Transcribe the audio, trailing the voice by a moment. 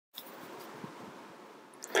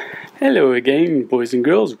Hello again, boys and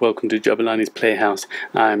girls. Welcome to Jabulani's Playhouse.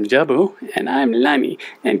 I'm Jabu, and I'm Lani,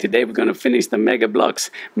 and today we're going to finish the Mega Bloks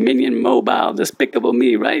Minion Mobile Despicable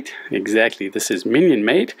Me, right? Exactly, this is Minion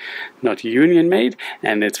made, not Union made,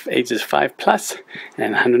 and it's ages 5 plus,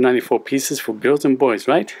 and 194 pieces for girls and boys,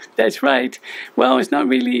 right? That's right. Well, it's not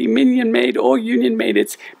really Minion made or Union made,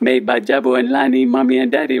 it's made by Jabu and Lani, mommy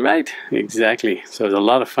and daddy, right? Exactly, so it's a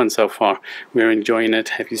lot of fun so far. We're enjoying it.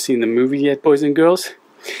 Have you seen the movie yet, boys and girls?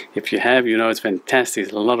 If you have, you know it's fantastic.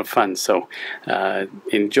 It's a lot of fun. So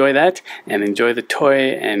enjoy that and enjoy the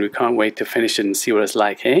toy, and we can't wait to finish it and see what it's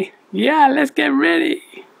like, hey? Yeah, let's get ready.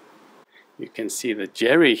 You can see the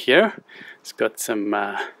Jerry here. It's got some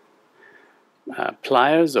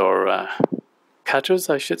pliers or cutters,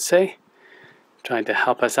 I should say, trying to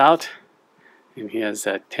help us out. And here's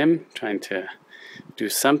Tim trying to do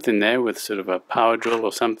something there with sort of a power drill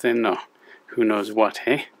or something, or who knows what,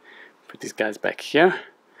 hey? Put these guys back here.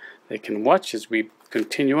 They can watch as we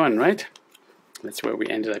continue on, right? That's where we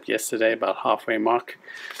ended up yesterday, about halfway mark.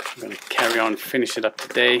 We're going to carry on, finish it up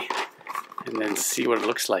today, and then see what it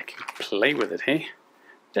looks like. Play with it, hey?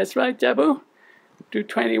 That's right, Jabu. Do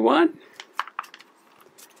 21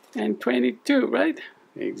 and 22, right?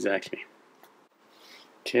 Exactly.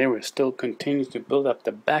 Okay, we're still continuing to build up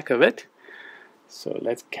the back of it. So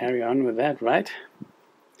let's carry on with that, right?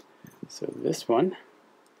 So this one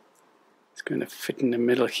is going to fit in the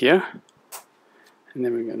middle here, and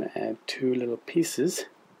then we're going to add two little pieces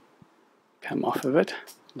come off of it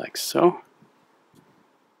like so,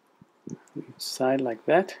 each side like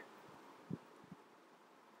that,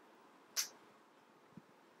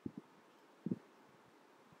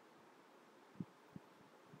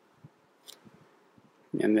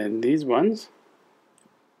 and then these ones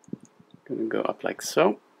are going to go up like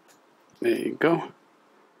so. There you go.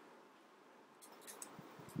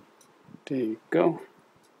 There you go.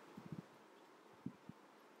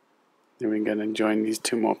 Then we're going to join these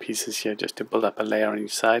two more pieces here just to build up a layer on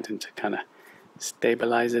each side and to kind of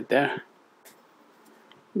stabilize it there.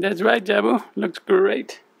 That's right, Jabu. Looks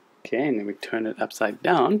great. Okay, and then we turn it upside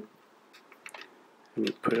down and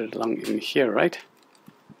we put it along in here, right?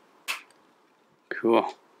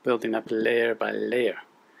 Cool. Building up layer by layer.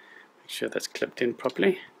 Make sure that's clipped in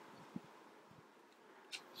properly.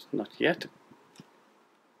 It's not yet.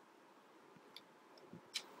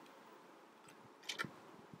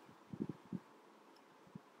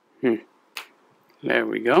 There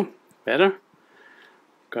we go. Better.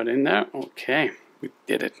 Got in there. Okay, we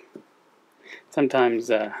did it.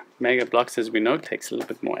 Sometimes Mega Bloks, as we know, takes a little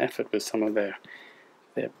bit more effort with some of their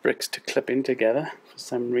bricks to clip in together for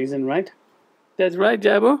some reason, right? That's right,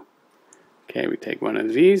 Jabu. Okay, we take one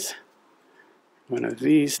of these,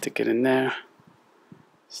 stick it in there,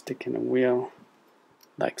 stick in a wheel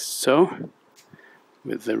like so,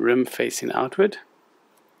 with the rim facing outward.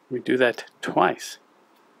 We do that twice.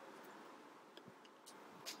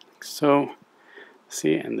 So,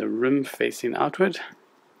 see, and the rim facing outward.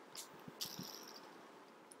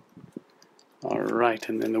 Alright,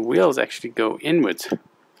 and then the wheels actually go inwards,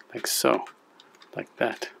 like so, like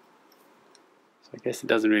that. So I guess it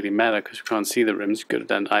doesn't really matter because you can't see the rims. You could have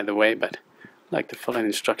done either way, but I like to follow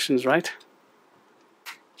instructions, right?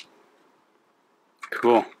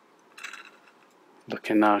 Cool.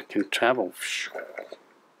 Look, and now it can travel.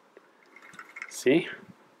 See?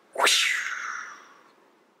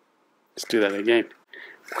 Let's do that again.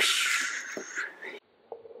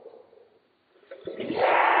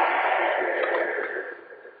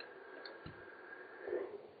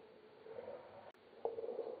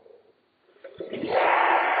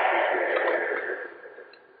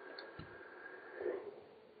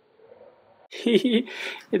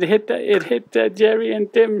 It hit Jerry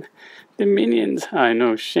and Tim, the Minions. I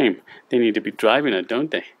know, shame. They need to be driving it,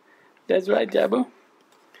 don't they? That's right, Jabu.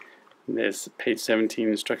 There's page 17,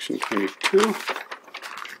 instruction 22.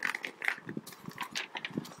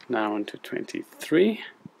 Now on to 23.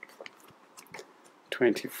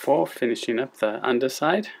 24, finishing up the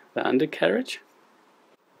underside, the undercarriage.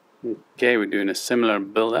 Okay, we're doing a similar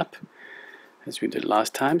build-up as we did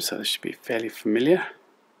last time, so this should be fairly familiar.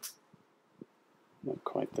 Not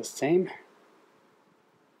quite the same.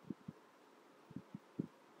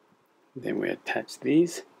 Then we attach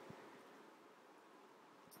these.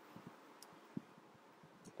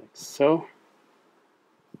 Like so.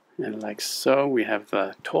 And like so, we have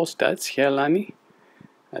the tall studs here, Lani,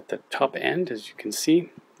 at the top end, as you can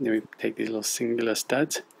see. Then we take these little singular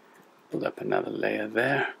studs, build up another layer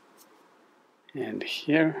there, and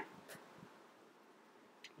here.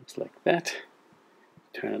 Looks like that.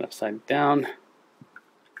 Turn it upside down.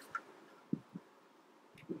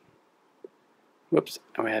 Whoops,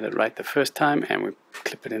 we had it right the first time, and we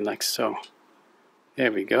clip it in like so.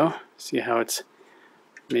 There we go. See how it's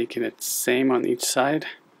making it same on each side?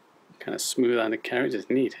 Kind of smooth on the carriage. It's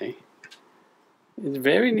neat, hey? It's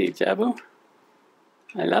very neat, Jabu.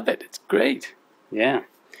 I love it. It's great. Yeah.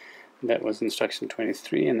 That was instruction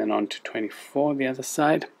 23, and then on to 24, the other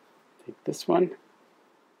side. Take this one.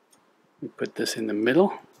 We put this in the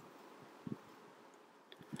middle.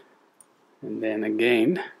 And then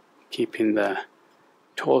again, keeping the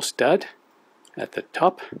tall stud at the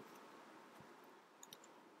top.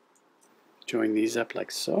 Join these up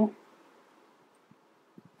like so.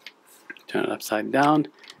 Turn it upside down.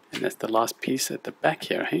 And that's the last piece at the back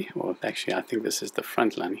here, hey? Well, actually, I think this is the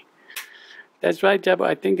front, Lani. That's right, Jabu.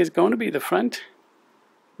 I think it's going to be the front,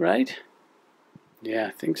 right? Yeah,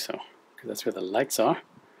 I think so, because that's where the lights are.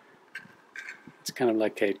 It's kind of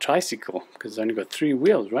like a tricycle, because it's only got 3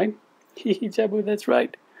 wheels, right? Hehe, Jabu, that's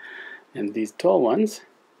right. And these tall ones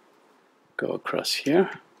go across here.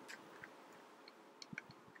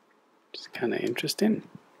 It's kind of interesting.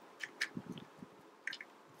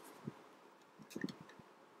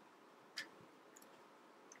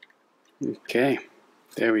 Okay,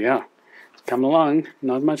 there we are. Come along,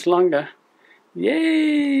 not much longer.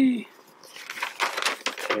 Yay!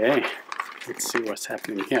 Okay, let's see what's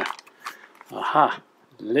happening here. Aha,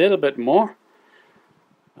 a little bit more.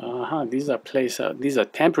 Aha, these are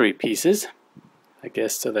temporary pieces, I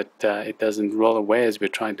guess, so that it doesn't roll away as we're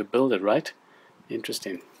trying to build it, right?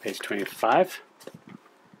 Interesting. Page 25.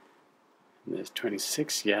 And there's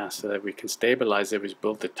 26, yeah, so that we can stabilize it. We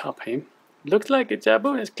build the top, hey? Looks like it,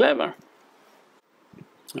 Jabu. It's clever.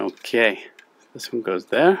 Okay, this one goes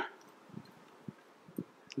there.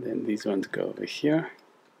 Then these ones go over here.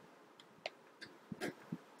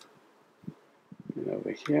 And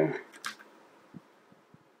over here.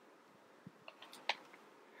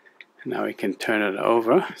 And now we can turn it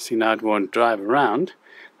over. See, now it won't drive around.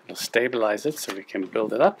 It'll stabilize it so we can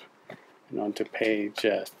build it up. And on to page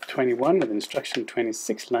 21 with instruction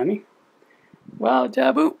 26, Lani. Wow,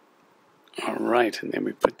 Jabu. Alright, and then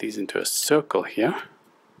we put these into a circle here.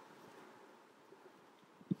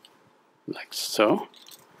 Like so.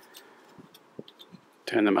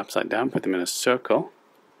 Turn them upside down, put them in a circle.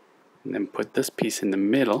 And then put this piece in the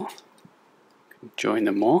middle. Join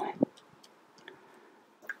them all.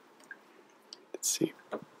 Let's see.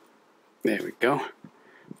 There we go.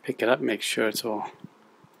 Pick it up, make sure it's all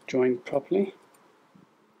joined properly.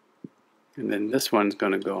 And then this one's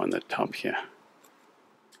going to go on the top here.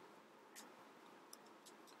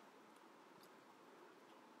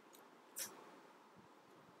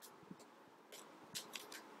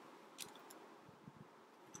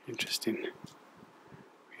 Interesting.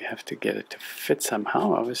 We have to get it to fit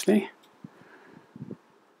somehow, obviously.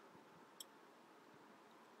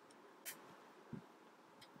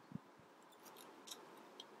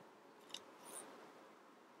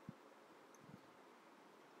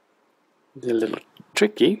 It's a little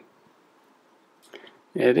tricky.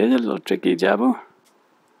 It is a little tricky, Jabu.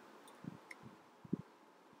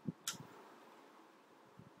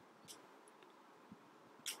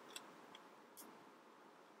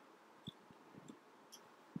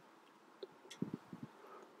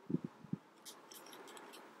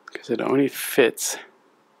 Because it only fits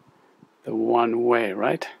the one way,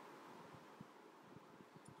 right?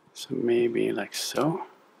 So maybe like so.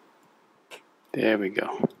 There we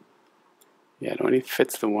go. Yeah, it only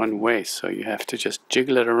fits the one way, so you have to just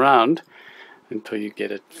jiggle it around until you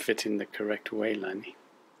get it fitting the correct way, Lani.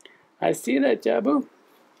 I see that, Jabu.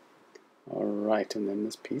 Alright, and then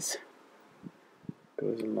this piece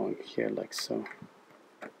goes along here like so.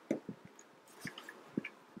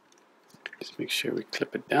 Just make sure we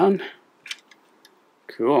clip it down.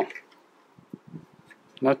 Cool.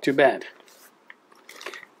 Not too bad.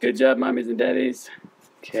 Good job, mommies and daddies.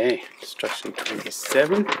 Okay, instruction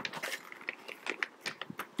 27.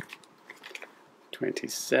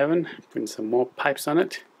 27, putting some more pipes on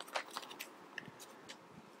it.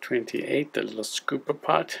 28, the little scooper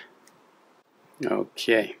part.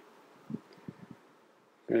 Okay.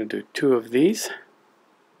 I'm going to do 2 of these.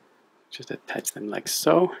 Just attach them like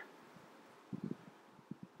so.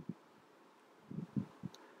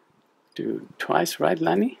 Do twice, right,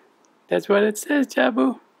 Lani? That's what it says,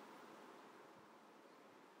 Jabu.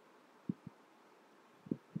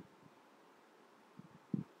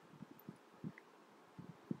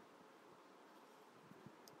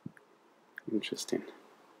 Interesting.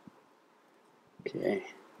 Okay.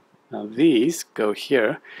 Now these go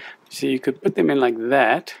here. So you could put them in like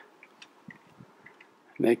that.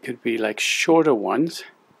 They could be like shorter ones,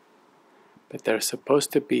 but they're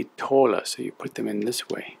supposed to be taller, so you put them in this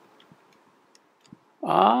way.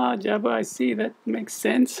 Ah, Jabu, I see. That makes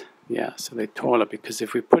sense. Yeah, so they're taller because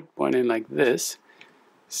if we put one in like this,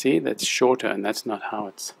 see, that's shorter, and that's not how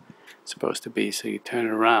it's supposed to be. So you turn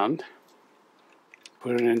it around,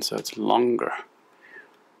 put it in so it's longer.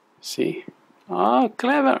 See? Oh,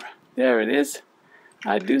 clever. There it is.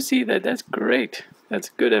 I do see that. That's great. That's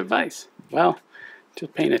good advice. Well,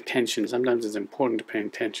 just paying attention. Sometimes it's important to pay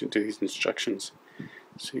attention to these instructions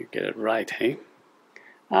so you get it right, hey?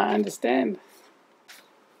 I understand.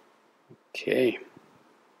 Okay.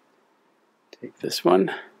 Take this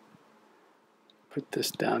one. Put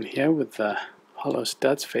this down here with the hollow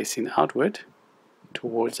studs facing outward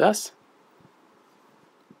towards us.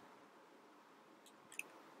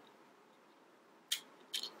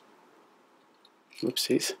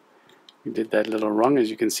 Whoopsies. We did that a little wrong,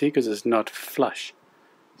 as you can see, because it's not flush.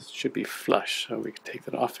 It should be flush, so we can take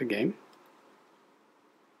that off again.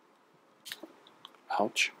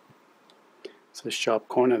 Ouch. It's a sharp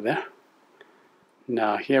corner there.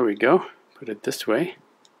 Now here we go. Put it this way.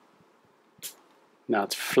 Now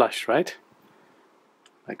it's flush, right?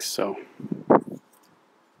 Like so.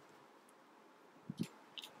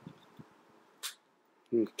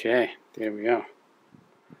 Okay, there we go.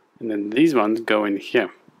 And then these ones go in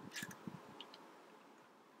here.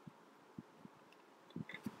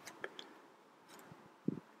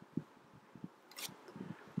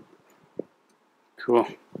 Cool.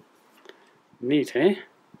 Neat, eh?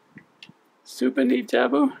 Super neat,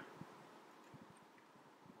 Jabu.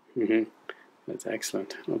 That's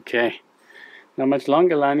excellent. Okay. Not much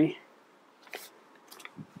longer, Lani.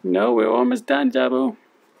 No, we're almost done, Jabu.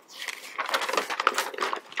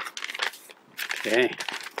 Okay.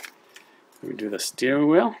 We do the steering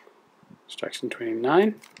wheel. Instruction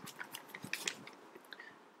 29.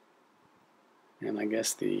 And I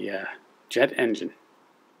guess the jet engine.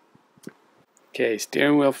 Okay,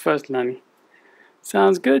 steering wheel first, Lani.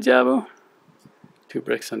 Sounds good, Jabu. 2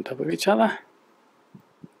 bricks on top of each other.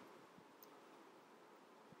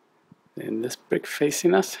 Then this brick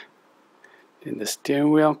facing us. Then the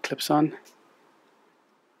steering wheel clips on.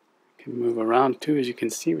 Can move around too, as you can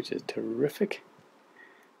see, which is terrific.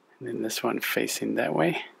 And then this one facing that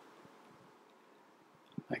way.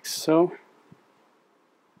 Like so.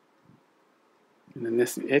 And then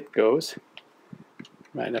it goes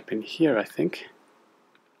right up in here, I think.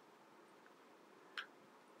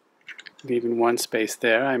 Leaving one space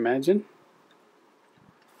there, I imagine.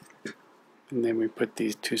 And then we put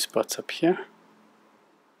these 2 spots up here.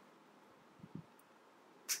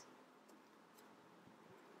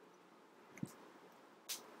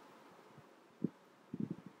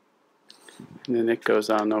 And then it goes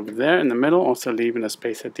on over there in the middle, also leaving a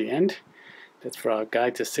space at the end. That's for our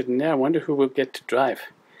guy to sit in there. I wonder who will get to drive.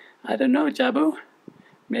 I don't know, Jabu.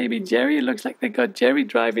 Maybe Jerry. It looks like they got Jerry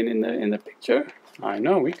driving in the picture. I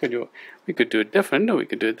know, we could do it different, or we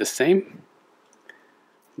could do it the same.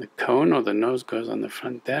 The cone or the nose goes on the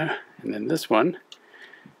front there, and then this one,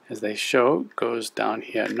 as they show, goes down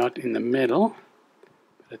here, not in the middle,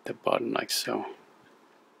 but at the bottom, like so.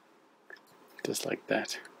 Just like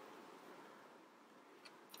that.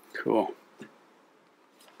 Cool.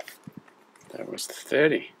 That was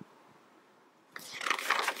 30.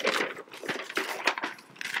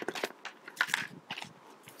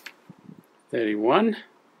 $31.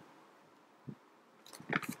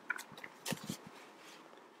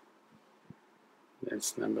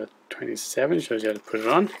 That's number 27, shows you how to put it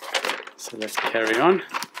on. So let's carry on.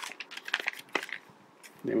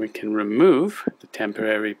 Then we can remove the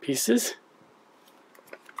temporary pieces.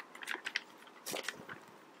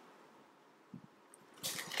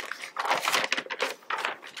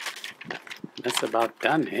 That's about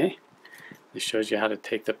done, eh? This shows you how to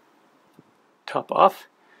take the top off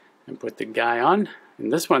and put the guy on. In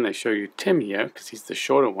this one they show you Tim here because he's the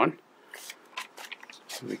shorter one.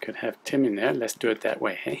 So we could have Tim in there. Let's do it that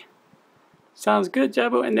way, hey? Sounds good,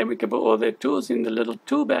 Jabu. And then we can put all their tools in the little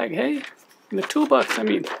tool bag, hey? In the toolbox, I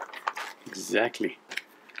mean. Exactly.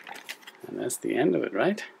 And that's the end of it,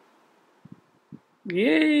 right?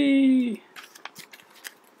 Yay!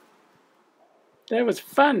 That was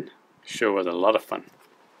fun. Sure was a lot of fun.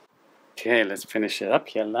 Okay, let's finish it up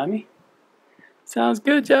here, Lani. Sounds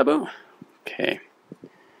good, Jabu. Okay.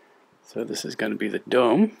 So this is going to be the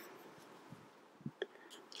dome.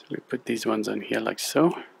 So we put these ones on here like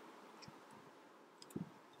so.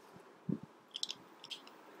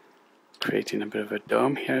 Creating a bit of a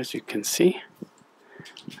dome here, as you can see.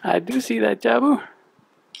 I do see that, Jabu.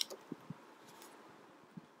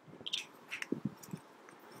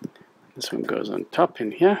 This one goes on top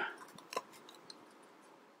in here.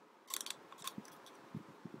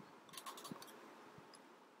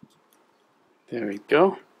 There we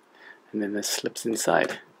go. And then this slips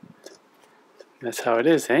inside. That's how it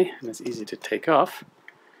is, hey? And it's easy to take off.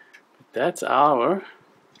 But that's our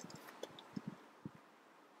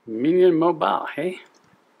Minion Mobile, hey?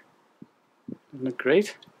 Doesn't look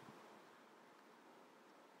great?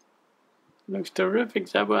 Looks terrific,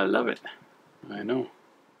 Jabu. I love it. I know.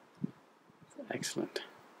 Excellent.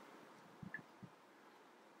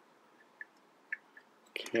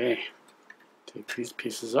 Okay. Take these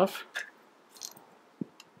pieces off.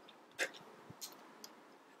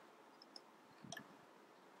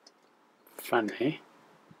 Fun, hey?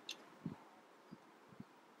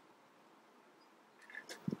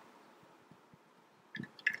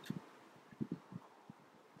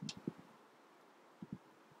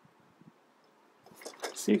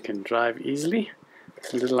 So you can drive easily.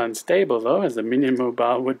 It's a little unstable though, as the Minion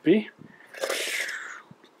Mobile would be.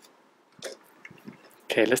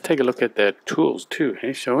 Okay, let's take a look at the tools too,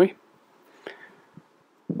 hey, shall we?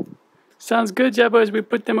 Sounds good, Jabu, as we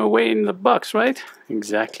put them away in the box, right?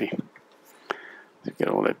 Exactly. Let's get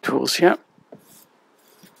all the tools here.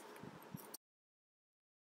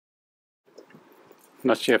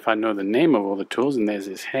 Not sure if I know the name of all the tools, and there's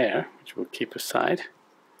his hair, which we'll keep aside.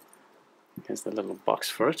 Here's the little box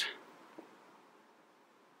for it.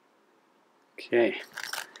 Okay,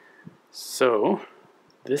 so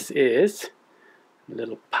this is a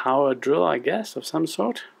little power drill, I guess, of some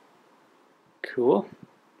sort. Cool.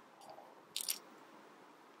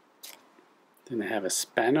 Then I have a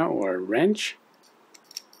spanner or a wrench.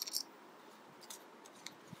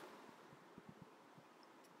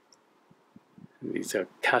 And these are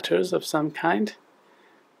cutters of some kind.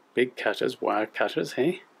 Big cutters, wire cutters,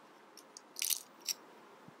 hey?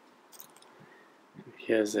 And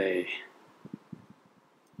here's a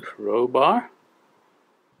crowbar.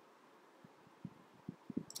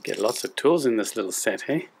 Get lots of tools in this little set,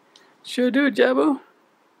 hey? Sure do, Jabu.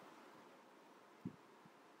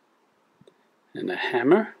 And a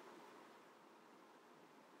hammer.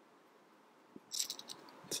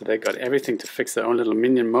 So they got everything to fix their own little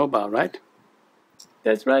Minion Mobile, right?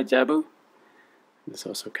 That's right, Jabu. There's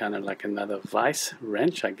also kind of like another vice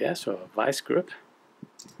wrench, I guess, or a vice grip.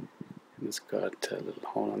 And it's got a little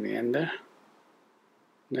hole on the end there.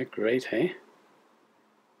 Isn't that great, hey?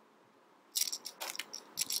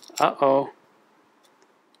 Uh-oh.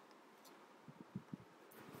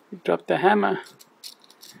 You dropped the hammer.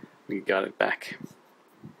 We got it back.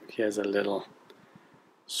 Here's a little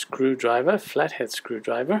screwdriver, flathead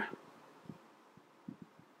screwdriver.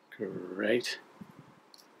 Great.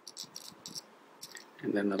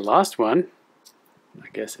 And then the last one, I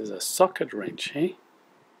guess, is a socket wrench, hey?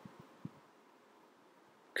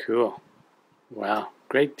 Cool. Wow,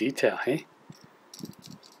 great detail, hey?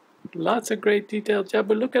 Lots of great detail,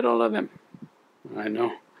 Jabu. Look at all of them. I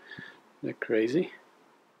know. They're crazy.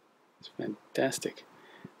 It's fantastic.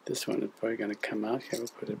 This one is probably going to come out. Here, we'll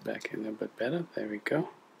put it back in a bit better. There we go.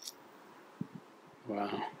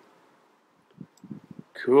 Wow.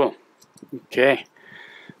 Cool. Okay.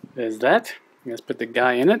 There's that. Let's put the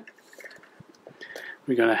guy in it.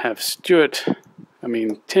 We're going to have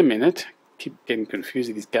Tim in it. Keep getting confused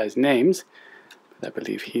with these guys' names. But I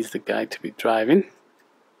believe he's the guy to be driving.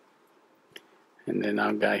 And then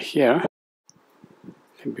our guy here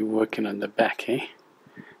can be working on the back, eh?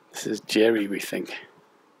 This is Jerry, we think.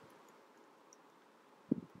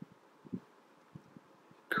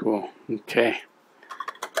 Cool. Okay.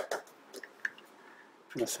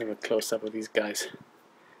 Let's have a close-up of these guys.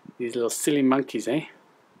 These little silly monkeys, eh?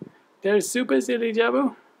 They're super silly,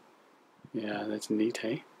 Jabu. Yeah, that's neat,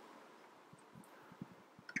 hey?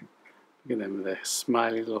 Look at them with their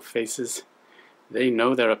smiley little faces. They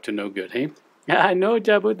know they're up to no good, hey? Yeah, I know,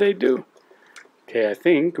 Jabu, they do. Okay, I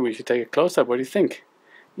think we should take a close-up. What do you think?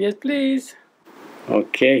 Yes, please.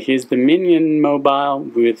 Okay, here's the Minion Mobile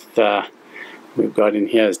with, we've got in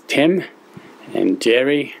here is Tim and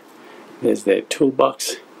Jerry. There's their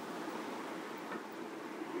toolbox.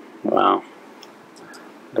 Wow.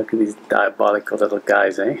 Look at these diabolical little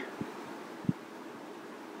guys, eh?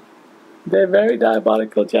 They're very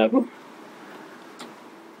diabolical, Jabu.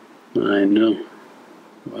 I know.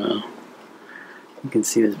 Wow. You can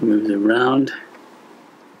see this moves around.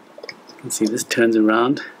 You can see this turns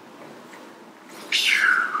around.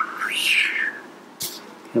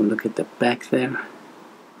 Have a look at the back there.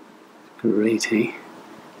 Great, eh?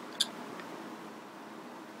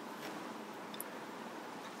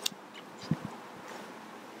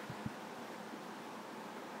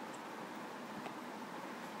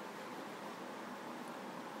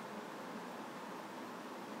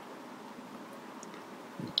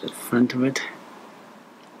 The front of it.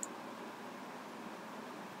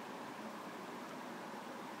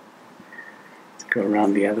 Go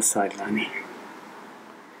around the other side, Lani.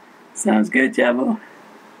 Sounds good, Jabu.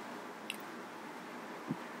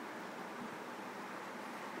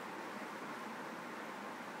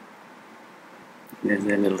 There's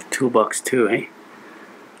a little toolbox too, eh?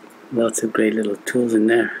 Lots of great little tools in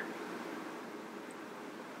there.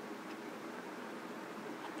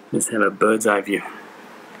 Let's have a bird's eye view.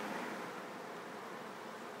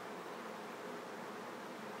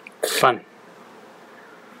 Fun.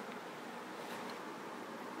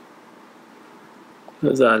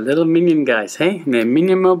 Those are little minion guys, hey? And they're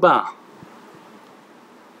Minion Mobile.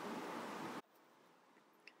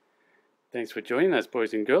 Thanks for joining us,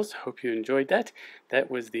 boys and girls. Hope you enjoyed that. That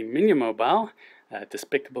was the Minion Mobile,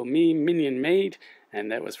 Despicable Me, Minion Made,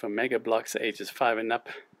 and that was for Mega Bloks ages 5 and up,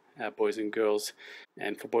 boys and girls.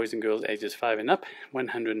 And for boys and girls ages 5 and up,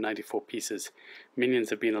 194 pieces. Minions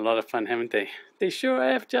have been a lot of fun, haven't they? They sure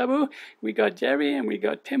have, Jabu. We got Jerry and we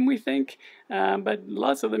got Tim, we think. But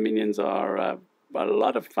lots of the Minions are a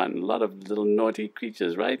lot of fun, a lot of little naughty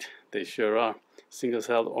creatures, right? They sure are.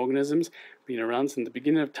 Single-celled organisms, been around since the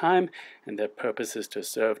beginning of time, and their purpose is to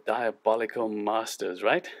serve diabolical masters,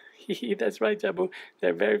 right? That's right, Jabu.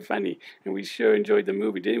 They're very funny, and we sure enjoyed the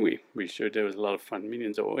movie, didn't we? We sure did. It was a lot of fun.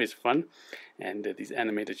 Minions are always fun, and these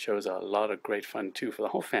animated shows are a lot of great fun too for the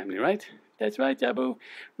whole family, right? That's right, Jabu.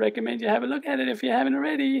 Recommend you have a look at it if you haven't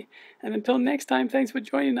already. And until next time, thanks for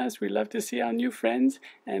joining us. We love to see our new friends,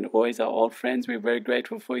 and always our old friends. We're very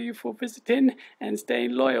grateful for you for visiting and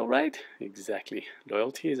staying loyal, right? Exactly.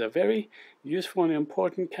 Loyalty is a very useful and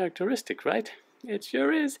important characteristic, right? It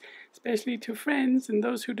sure is, especially to friends and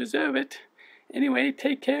those who deserve it. Anyway,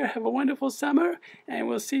 take care, have a wonderful summer, and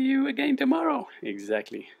we'll see you again tomorrow.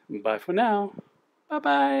 Exactly. Bye for now.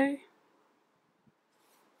 Bye-bye.